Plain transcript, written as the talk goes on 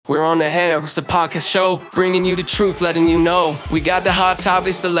We're on the air, it's the podcast show, bringing you the truth, letting you know. We got the hot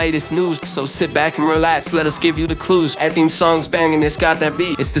topics, the latest news, so sit back and relax, let us give you the clues. Our theme song's banging, it's got that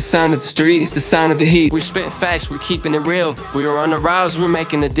beat. It's the sound of the street, it's the sound of the heat. We're spitting facts, we're keeping it real. We're on the rise, we're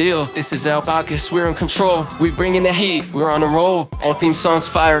making a deal. This is our podcast, we're in control. We're bringing the heat, we're on a roll. Our theme song's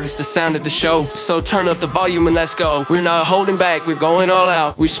fire, it's the sound of the show. So turn up the volume and let's go. We're not holding back, we're going all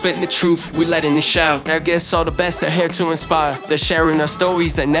out. We're spitting the truth, we're letting it shout. Our guests are the best, they're here to inspire. They're sharing our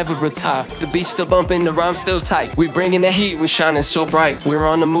stories that never retire. The beat still bumping, the rhyme still tight. We bringing the heat, we're shining so bright. We're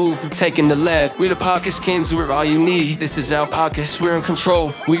on the move, we're taking the lead. We're the podcast kings, we're all you need. This is our podcast, we're in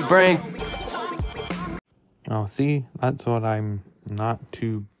control. We bring. Oh, see, that's what I'm not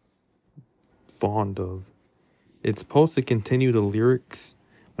too fond of. It's supposed to continue the lyrics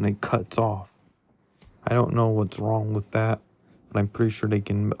when it cuts off. I don't know what's wrong with that, but I'm pretty sure they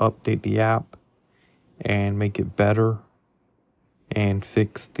can update the app and make it better and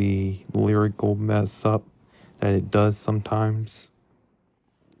fix the lyrical mess up that it does sometimes.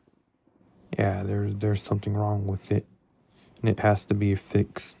 Yeah, there's something wrong with it, and it has to be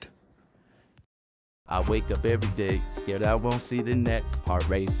fixed. I wake up every day, scared I won't see the next. Heart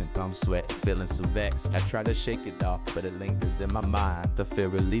racing, thumb sweat, feeling so vexed. I try to shake it off, but it lingers in my mind. The fear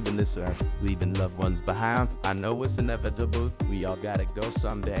of leaving this earth, leaving loved ones behind. I know it's inevitable, we all gotta go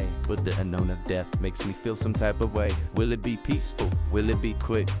someday. But the unknown of death makes me feel some type of way. Will it be peaceful? Will it be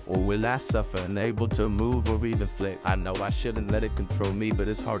quick? Or will I suffer, unable to move or even flick? I know I shouldn't let it control me, but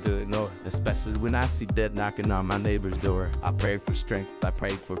it's hard to ignore. Especially when I see death knocking on my neighbor's door. I pray for strength, I pray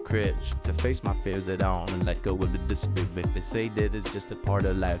for courage to face my fears at on and let go of the disagreement. They say that it's just a part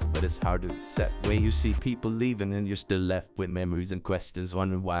of life, but it's hard to accept when you see people leaving and you're still left with memories and questions,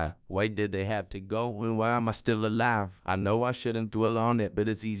 wondering why did they have to go and why am I still alive? I know I shouldn't dwell on it, but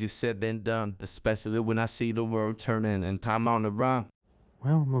it's easier said than done, especially when I see the world turning and time on the run.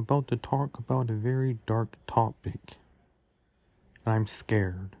 Well, I'm about to talk about a very dark topic, and I'm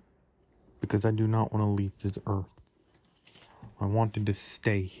scared because I do not want to leave this earth. I wanted to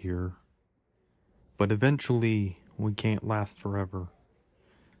stay here. But eventually, we can't last forever.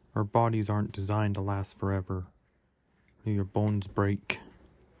 Our bodies aren't designed to last forever. Your bones break.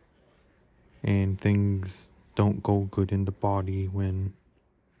 And things don't go good in the body and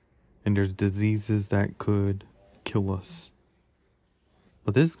there's diseases that could kill us.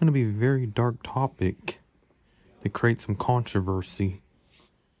 But this is going to be a very dark topic to create some controversy.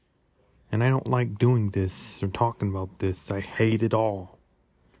 And I don't like doing this or talking about this. I hate it all.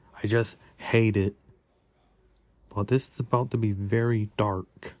 I just hate it. But this is about to be very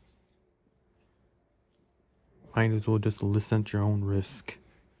dark. Might as well just listen at your own risk.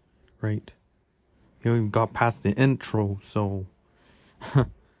 Right? You know, we've got past the intro, so...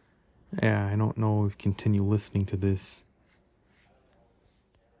 yeah, I don't know if you continue listening to this.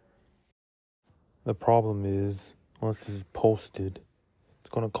 The problem is, once this is posted, it's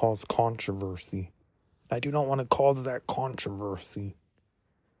going to cause controversy. I do not want to cause that controversy.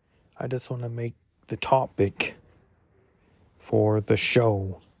 I just want to make the topic for the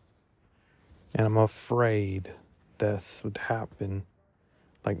show, and I'm afraid this would happen,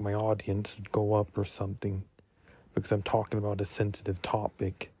 like my audience would go up or something, because I'm talking about a sensitive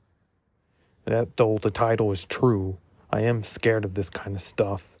topic. And that, though the title is true, I am scared of this kind of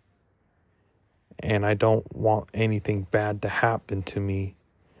stuff, and I don't want anything bad to happen to me.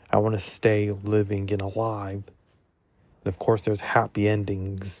 I want to stay living and alive. And of course there's happy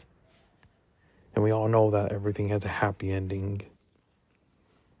endings. And we all know that everything has a happy ending.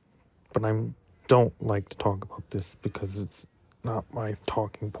 But I don't like to talk about this because it's not my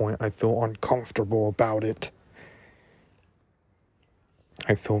talking point. I feel uncomfortable about it.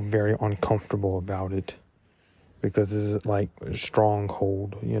 I feel very uncomfortable about it. Because this is like a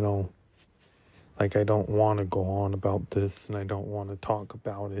stronghold, you know. Like I don't want to go on about this and I don't want to talk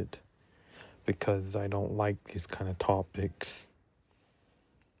about it. Because I don't like these kind of topics.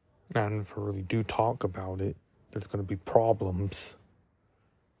 And if I really do talk about it, there's going to be problems.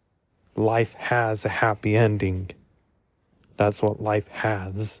 Life has a happy ending. That's what life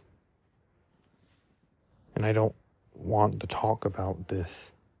has. And I don't want to talk about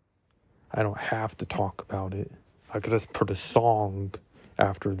this. I don't have to talk about it. I could just put a song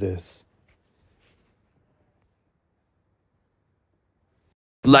after this.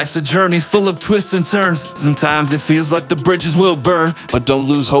 Life's a journey full of twists and turns. Sometimes it feels like the bridges will burn, but don't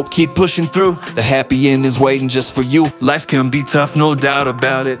lose hope, keep pushing through. The happy end is waiting just for you. Life can be tough, no doubt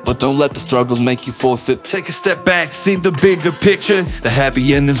about it, but don't let the struggles make you forfeit. Take a step back, see the bigger picture. The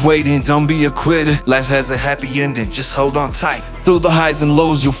happy end is waiting, don't be a quitter. Life has a happy ending, just hold on tight. Through the highs and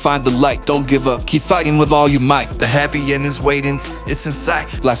lows you'll find the light. Don't give up, keep fighting with all your might. The happy end is waiting, it's in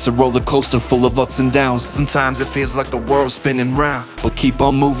sight. Life's a roller coaster full of ups and downs. Sometimes it feels like the world's spinning round, but keep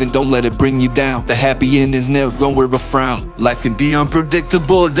on moving, don't let it bring you down. The happy end is never gonna wear a frown. Life can be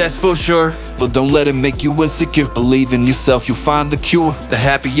unpredictable, that's for sure, but don't let it make you insecure. Believe in yourself, you'll find the cure. The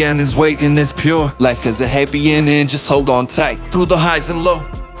happy end is waiting, it's pure. Life has a happy ending, just hold on tight. Through the highs and lows.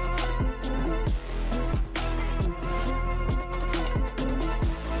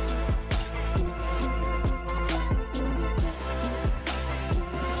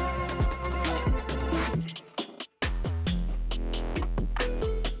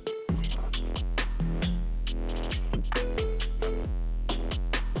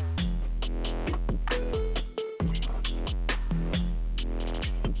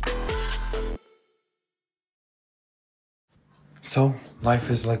 So, life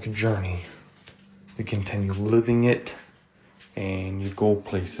is like a journey. You continue living it, and you go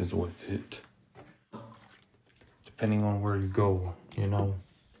places with it. Depending on where you go, you know.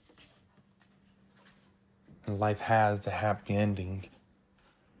 And life has a happy ending.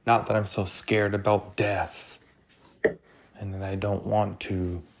 Not that I'm so scared about death, and that I don't want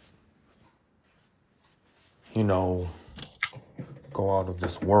to, you know, go out of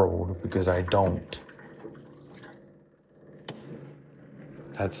this world, because I don't.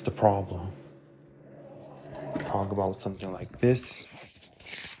 That's the problem. Talk about something like this,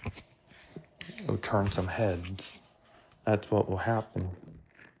 it'll turn some heads. That's what will happen.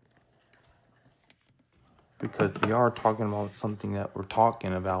 Because we are talking about something that we're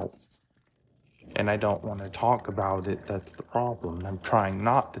talking about, and I don't want to talk about it. That's the problem. I'm trying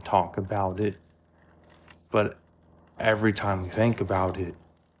not to talk about it, but every time we think about it,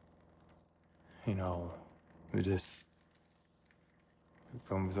 you know, it just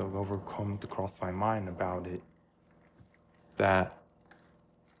comes across my mind about it, that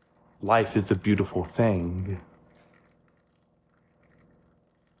life is a beautiful thing,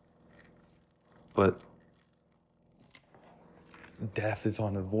 but death is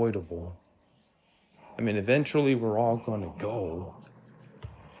unavoidable. I mean, eventually we're all gonna go.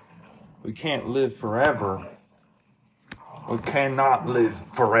 We can't live forever. We cannot live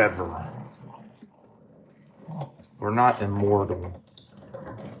forever. We're not immortal.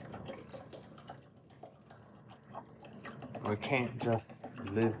 We can't just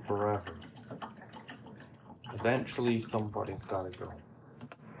live forever. Eventually, somebody's gotta go.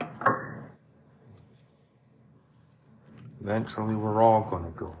 Eventually, we're all gonna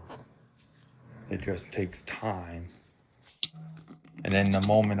go. It just takes time. And then the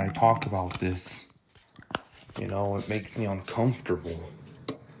moment I talk about this, you know, it makes me uncomfortable.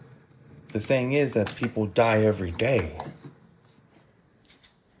 The thing is that people die every day.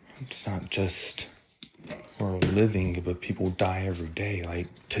 It's not just we're living, but people die every day. Like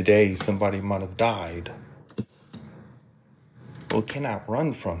today, somebody might have died. Well, we cannot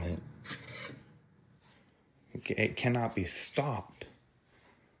run from it. It cannot be stopped.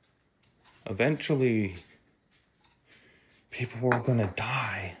 Eventually, people are gonna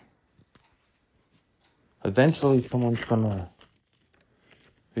die. Eventually, someone's gonna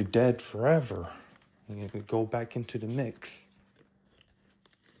be dead forever. And you can go back into the mix.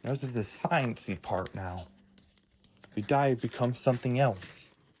 This is the sciencey part now. If you die, you become something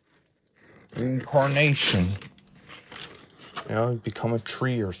else. Reincarnation. You know, you become a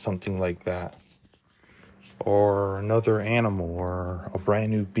tree or something like that. Or another animal, or a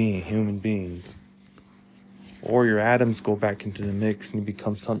brand new being, human being. Or your atoms go back into the mix and you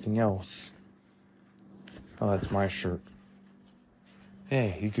become something else. Oh, that's my shirt.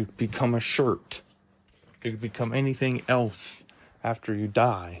 Hey, you could become a shirt. You could become anything else after you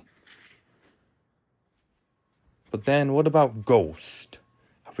die. But then, what about Ghost?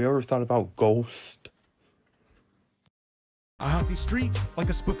 Have you ever thought about Ghost? I haunt these streets like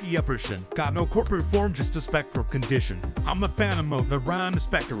a spooky apparition. Got no corporate form, just a spectral condition. I'm the phantom of the rhyme, the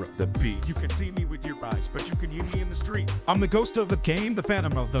specter of the beat. You can see me with your eyes, but you can hear me in the street. I'm the ghost of the game, the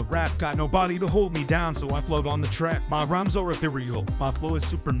phantom of the rap. Got nobody to hold me down, so I float on the track. My rhymes are ethereal, my flow is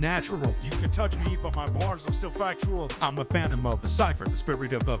supernatural. You can touch me, but my bars are still factual. I'm the phantom of the cipher, the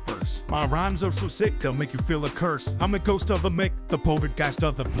spirit of the verse. My rhymes are so sick, they'll make you feel a curse. I'm the ghost of the mic, the poltergeist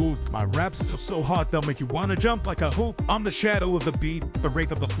of the booth. My raps are so hot they'll make you wanna jump like a hoop. I'm the shadow of the beat, the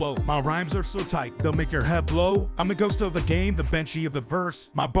wraith of the flow. My rhymes are so tight they'll make your head blow. I'm the ghost of the game, the Banshee of the verse.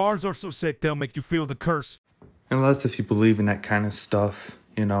 My bars are so sick they'll make you feel the curse. Unless if you believe in that kind of stuff,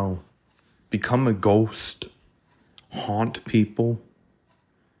 you know, become a ghost, haunt people,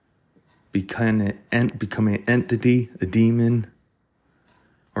 become an entity, a demon,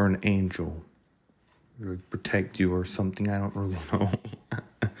 or an angel. Or protect you or something, I don't really know.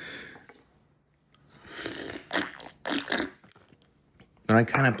 But I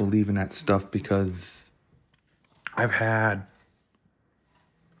kind of believe in that stuff because I've had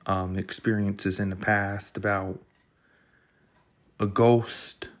experiences in the past about a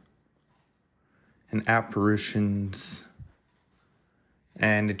ghost and apparitions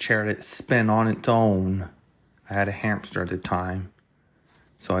and a chair that spin on its own. I had a hamster at the time,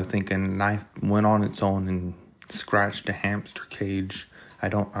 so I think a knife went on its own and scratched a hamster cage. I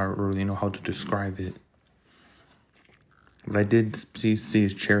don't really know how to describe it, but I did see a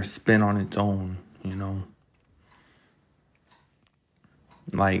chair spin on its own, you know.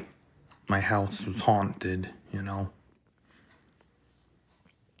 Like my house was haunted, you know.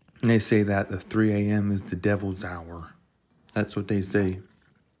 And they say that the 3 a.m. is the devil's hour. That's what they say.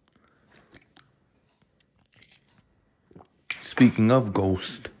 Speaking of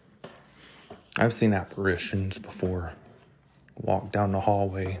ghosts, I've seen apparitions before. Walk down the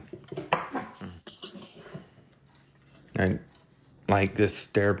hallway, and like this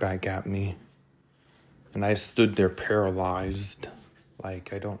stare back at me, and I stood there paralyzed,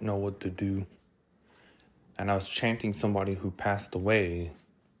 like I don't know what to do. And I was chanting somebody who passed away,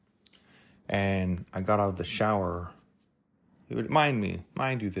 and I got out of the shower. It would mind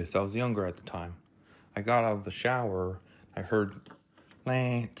you this, I was younger at the time. I got out of the shower, I heard,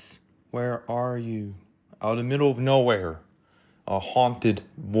 "Lance, where are you?" Out of the middle of nowhere, a haunted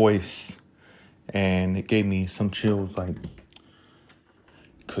voice, and it gave me some chills. Like,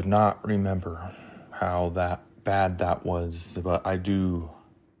 could not remember how bad that was, but I do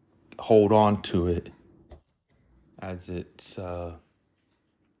hold on to it as it's, how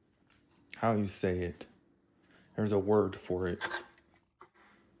you say it? There's a word for it.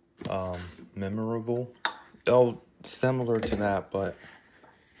 Memorable? Oh, similar to that, but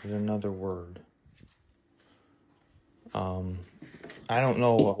there's another word. I don't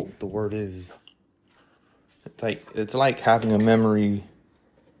know what the word is. It's like having a memory.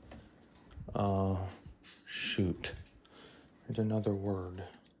 Shoot. There's another word.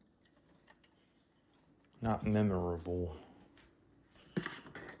 Not memorable.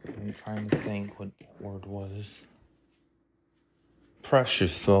 I'm trying to think what that word was.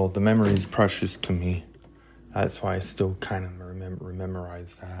 Precious. So the memory is precious to me. That's why I still kind of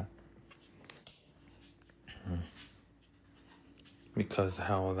memorize that. Because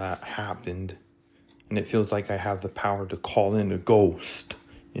how that happened. And it feels like I have the power to call in a ghost,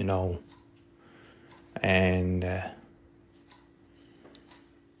 you know. And,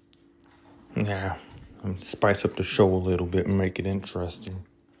 yeah, spice up the show a little bit and make it interesting.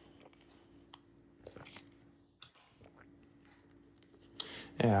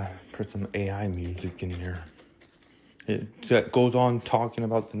 Yeah, put some AI music in there. It goes on talking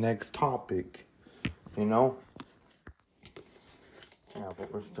about the next topic, you know? Yeah,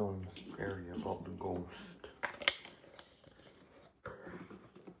 but we're still in this area about the ghost.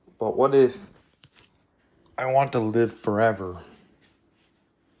 But what if I want to live forever?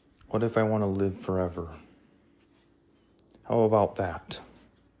 What if I want to live forever? How about that?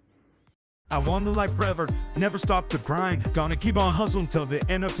 I want to live forever, never stop the grind. Gonna keep on hustling till the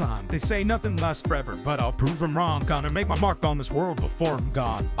end of time. They say nothing lasts forever, but I'll prove them wrong. Gonna make my mark on this world before I'm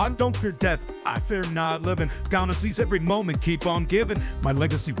gone. I don't fear death, I fear not living. Gonna seize every moment, keep on giving. My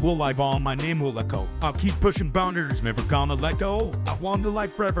legacy will live on, my name will echo. I'll keep pushing boundaries, never gonna let go. I want to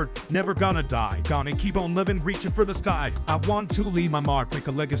live forever, never gonna die. Gonna keep on living, reaching for the sky. I want to leave my mark, make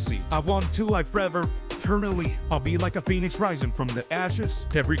a legacy. I want to live forever, eternally. I'll be like a phoenix rising from the ashes.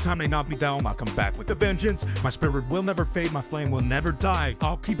 Every time they knock me down, I'll come back with a vengeance. My spirit will never fade, my flame will never die.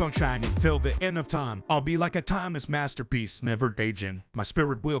 I'll keep on shining till the end of time. I'll be like a timeless masterpiece, never aging. My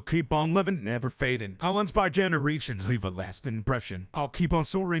spirit will keep on living, never fading. I'll inspire generations, leave a lasting impression. I'll keep on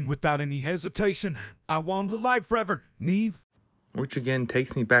soaring without any hesitation. I want to live forever, Neve. Which again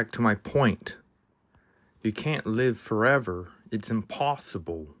takes me back to my point. You can't live forever. It's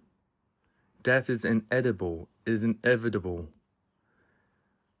impossible. Death is inedible, is inevitable.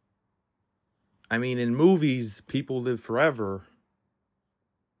 I mean, in movies, people live forever.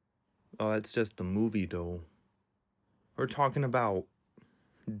 Oh, that's just a movie, though. We're talking about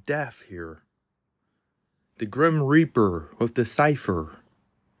death here. The Grim Reaper with the cipher.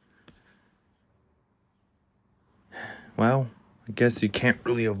 Well, I guess you can't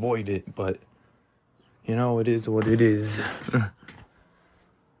really avoid it, but you know, it is what it is.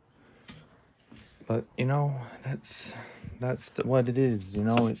 But you know, that's what it is. You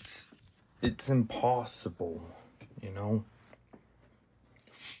know, it's impossible. You know,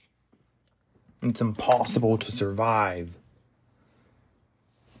 it's impossible to survive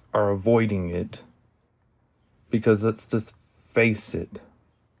or avoiding it, because let's just face it.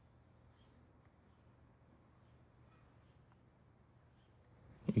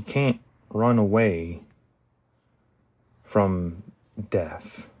 You can't run away from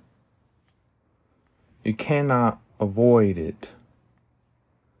death. You cannot avoid it.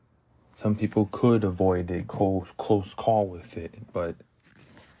 Some people could avoid it, close call with it, but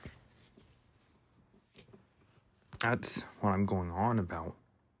that's what I'm going on about.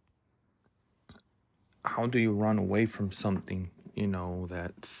 How do you run away from something, you know,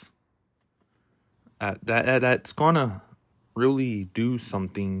 that's gonna really do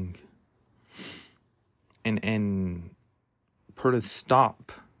something and put a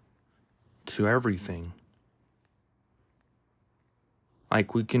stop to everything?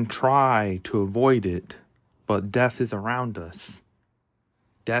 Like, we can try to avoid it, but death is around us.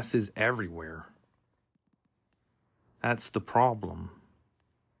 Death is everywhere. That's the problem.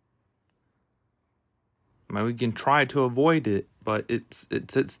 I mean, we can try to avoid it, but it's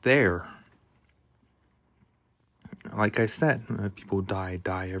there. Like I said, people die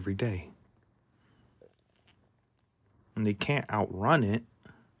every day. And they can't outrun it.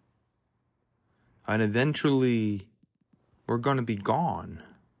 And eventually, we're going to be gone.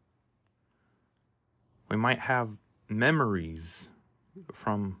 We might have memories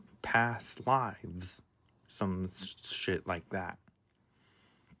from past lives. Some shit like that.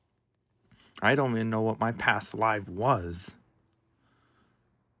 I don't even know what my past life was.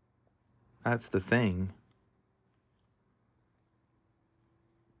 That's the thing.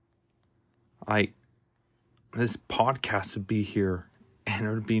 Like, this podcast would be here, and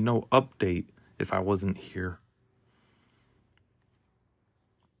there would be no update if I wasn't here.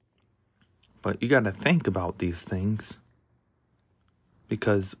 But you gotta think about these things.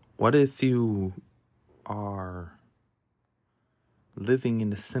 Because what if you are living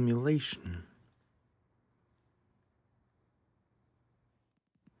in a simulation?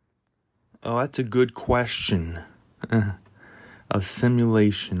 Oh, that's a good question. A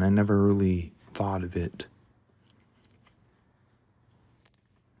simulation. I never really thought of it.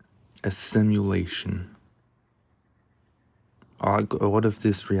 A simulation. What if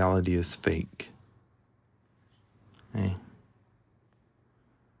this reality is fake? Hey.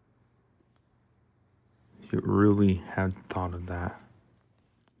 You really had thought of that.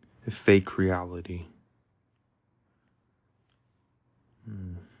 A fake reality.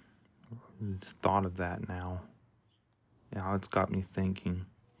 It's thought of that now. Now it's got me thinking.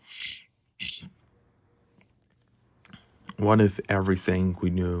 What if everything we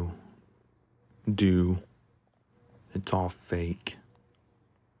do, it's all fake?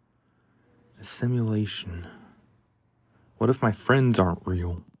 A simulation. What if my friends aren't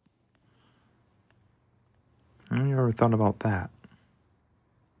real? Have you ever thought about that?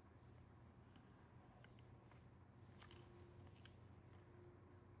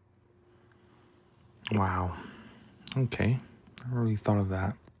 Wow. Okay. I really thought of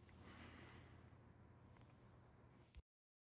that.